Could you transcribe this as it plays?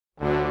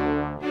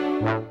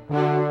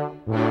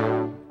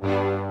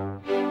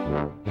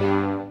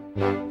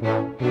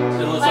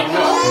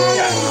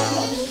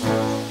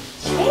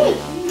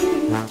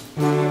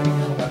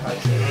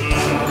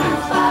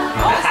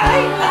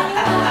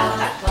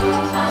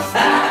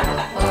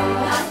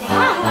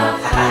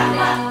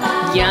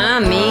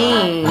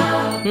Yummy.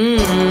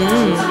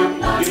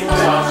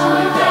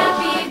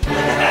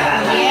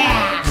 Yeah,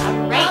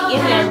 right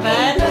in there,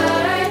 bud.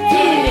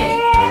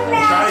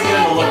 Try to get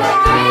him to look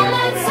right through you.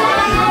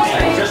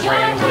 Just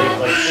randomly,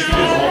 like if you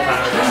do the whole time.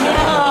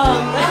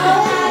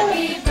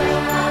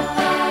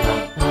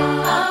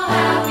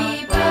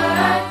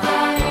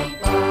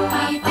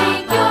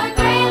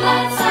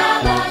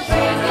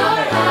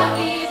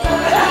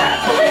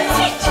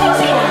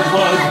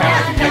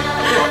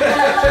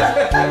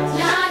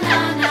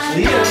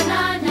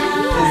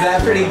 Is that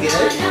pretty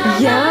good?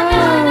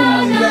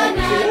 Yum.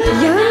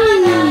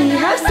 Yummy.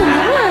 Have some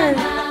more.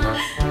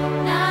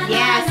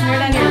 Yeah,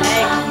 smeared on your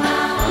leg.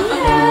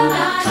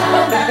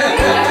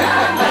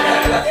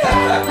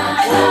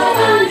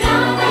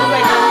 It's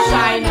like all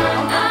shiny.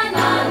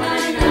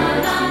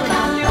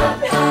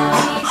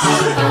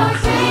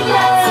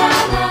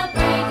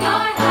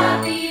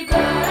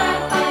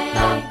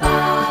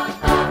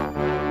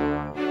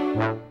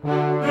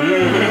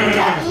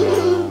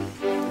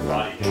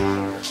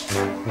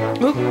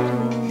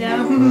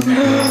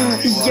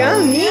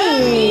 Yummy.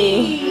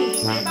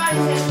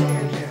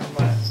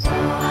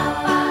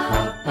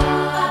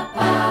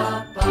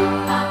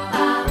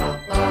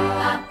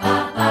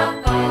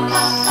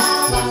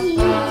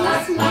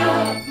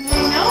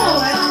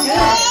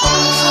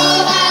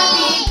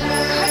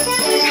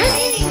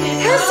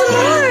 Have some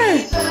more.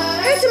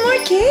 Have some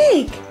more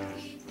cake.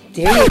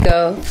 There you go.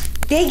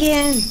 Dig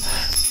in.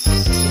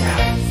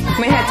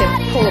 Might have to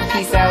pull a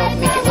piece out and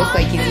make it look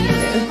like he's eating it.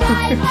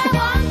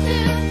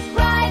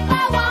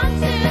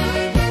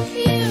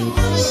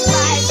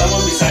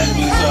 Someone beside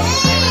me, so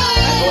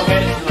go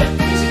ahead and like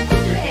easy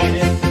put your hand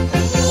in,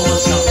 pull the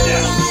jump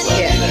down.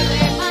 Yeah.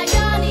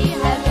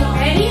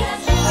 Ready?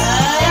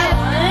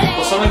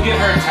 Will someone get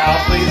her a towel,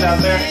 please, out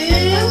there?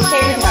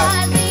 Paper towel.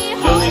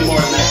 You'll need more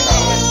than that,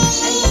 probably.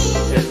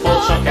 Just pull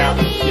a chunk out.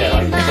 Yeah,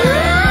 like that.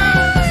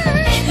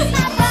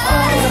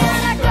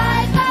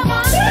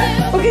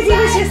 Because he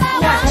was just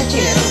not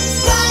touching it.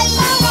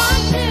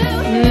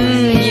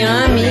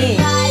 Yummy.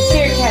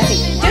 Here,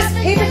 Cassie, just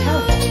paper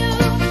towel.